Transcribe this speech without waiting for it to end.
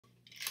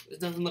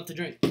There's nothing left to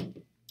drink.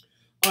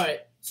 Alright,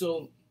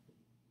 so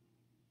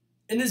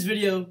in this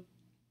video,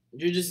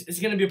 it's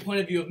gonna be a point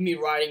of view of me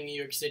riding New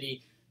York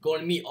City,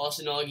 going to meet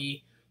Austin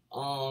Augie.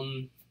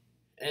 And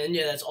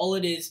yeah, that's all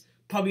it is.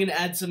 Probably gonna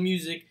add some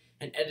music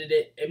and edit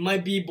it. It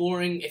might be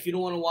boring if you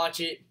don't want to watch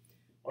it,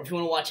 or if you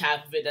want to watch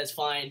half of it, that's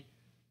fine.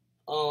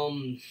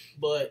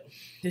 But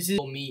this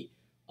is meet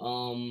a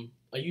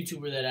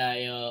YouTuber that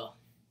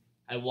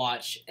I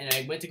watch, and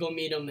I went to go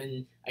meet him,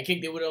 and I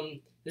kicked it with him.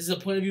 This is a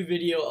point of view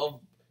video of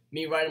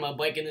me riding my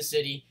bike in the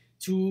city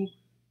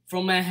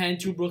from Manhattan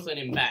to Brooklyn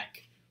and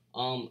back.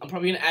 I'm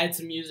probably gonna add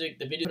some music.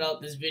 The video, put out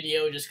this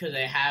video just because I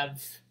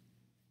have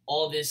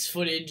all this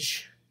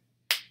footage,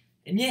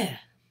 and yeah.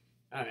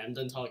 All right, I'm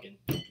done talking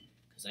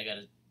because I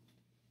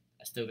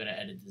still gotta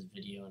edit this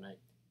video, and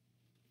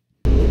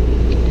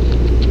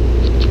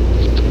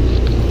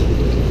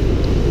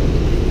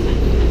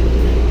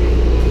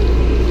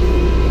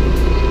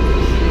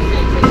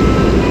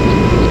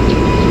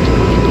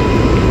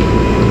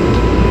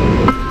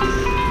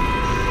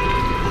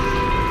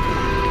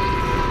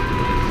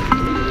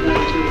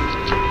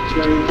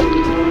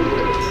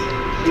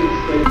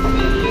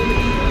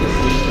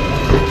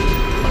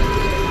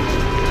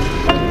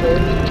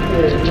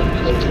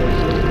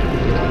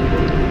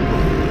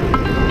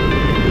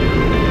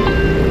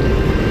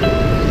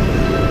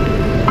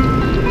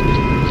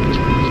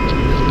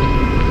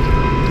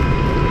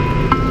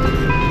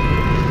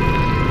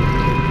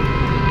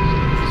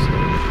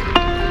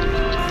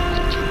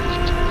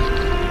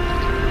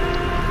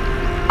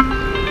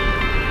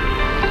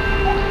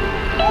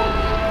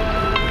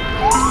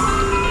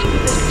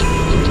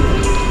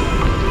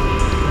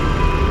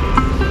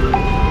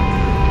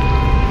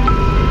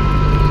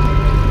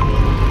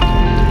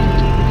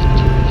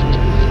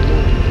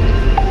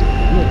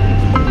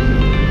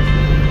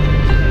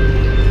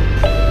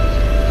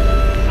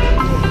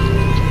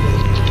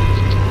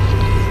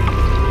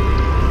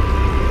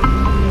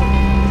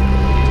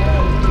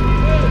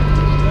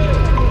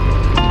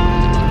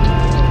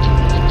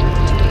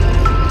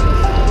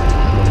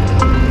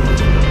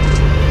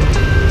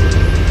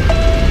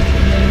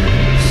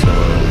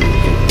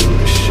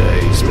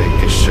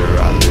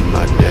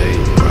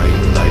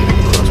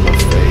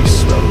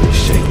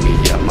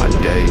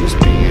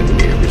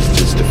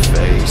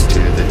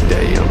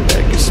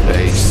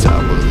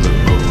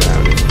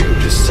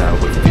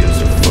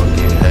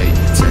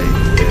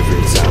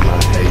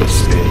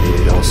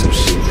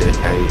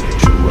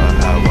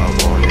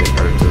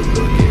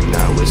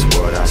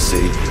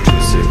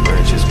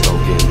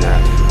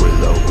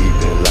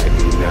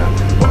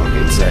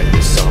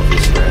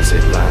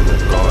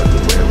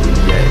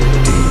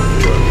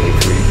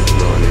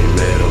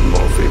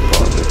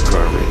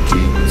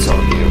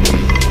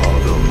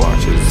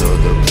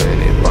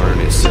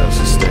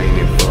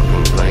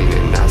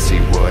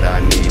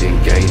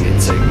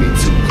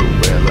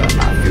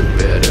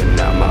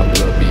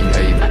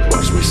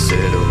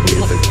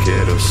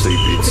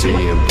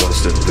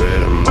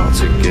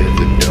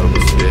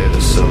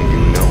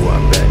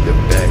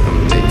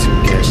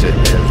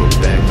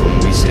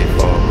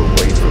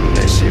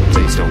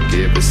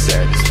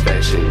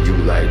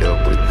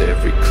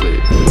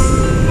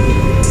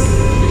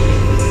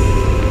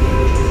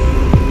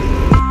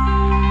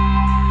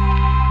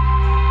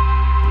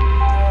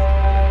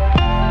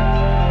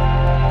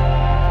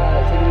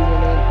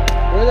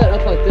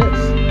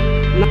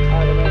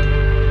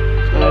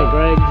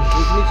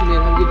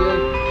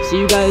see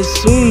you guys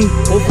soon,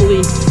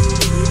 hopefully.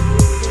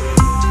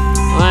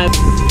 Alright.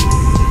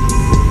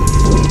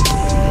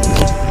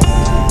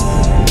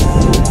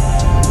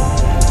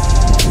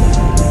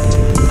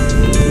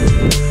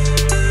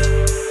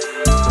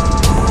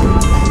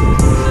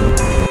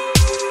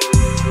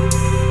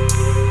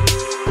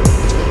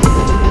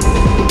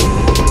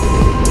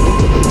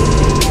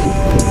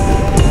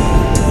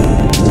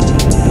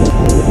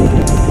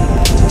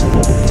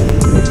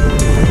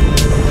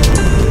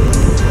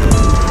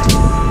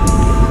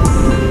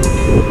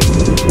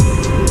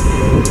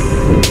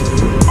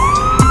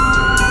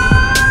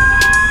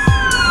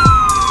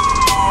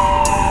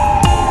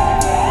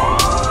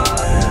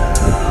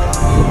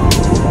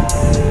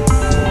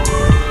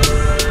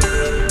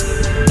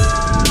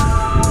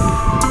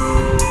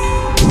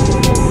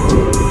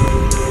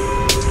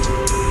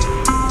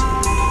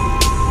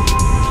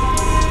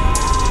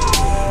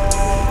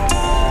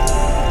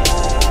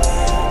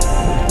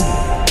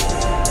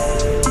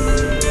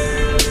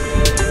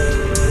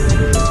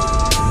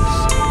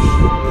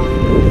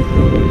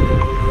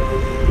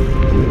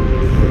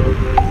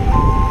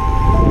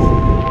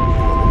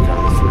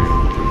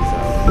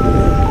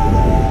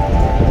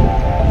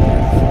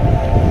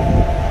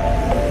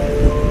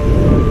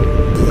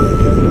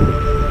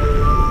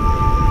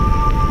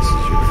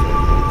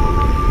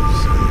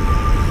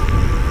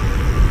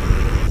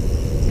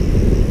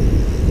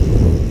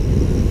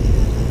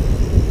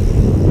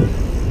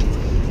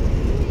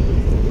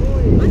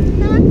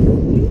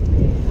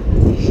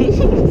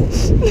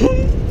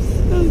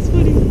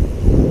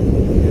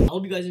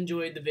 hope you guys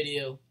enjoyed the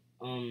video.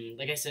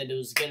 Like I said, it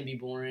was gonna be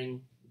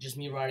boring, just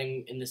me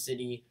riding in the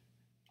city,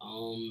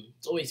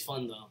 It's always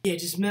fun though. Yeah,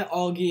 just met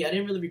Augie. I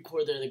didn't really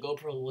record there. The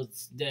GoPro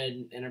was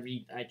dead, and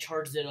I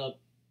charged it up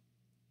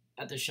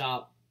at the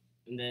shop,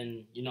 and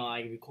then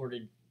I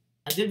recorded.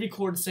 I did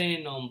record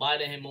saying bye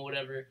to him or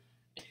whatever.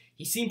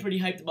 He seemed pretty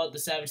hyped about the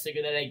Savage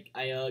sticker that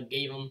I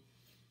gave him,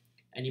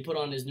 and he put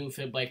on his new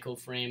Fit Bike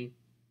frame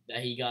that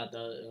he got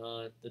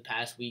the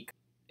past week.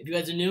 If you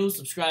guys are new,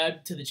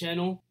 subscribe to the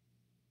channel,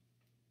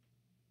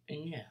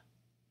 and yeah,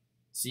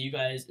 see you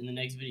guys in the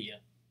next video.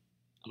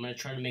 I'm gonna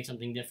try to make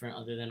something different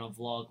other than a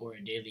vlog or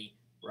a daily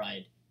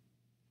ride.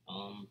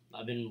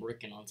 I've been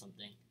working on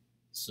something,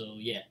 so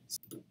yeah.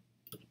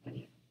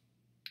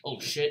 Oh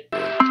shit.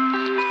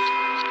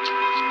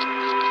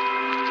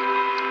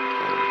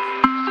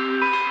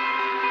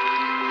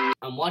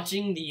 I'm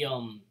watching the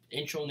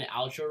intro and the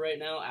outro right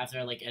now after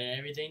I edit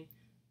everything.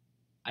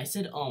 I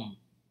said a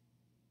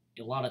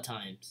lot of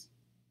times.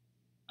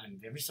 I'm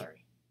very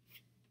sorry.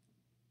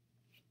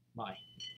 Bye.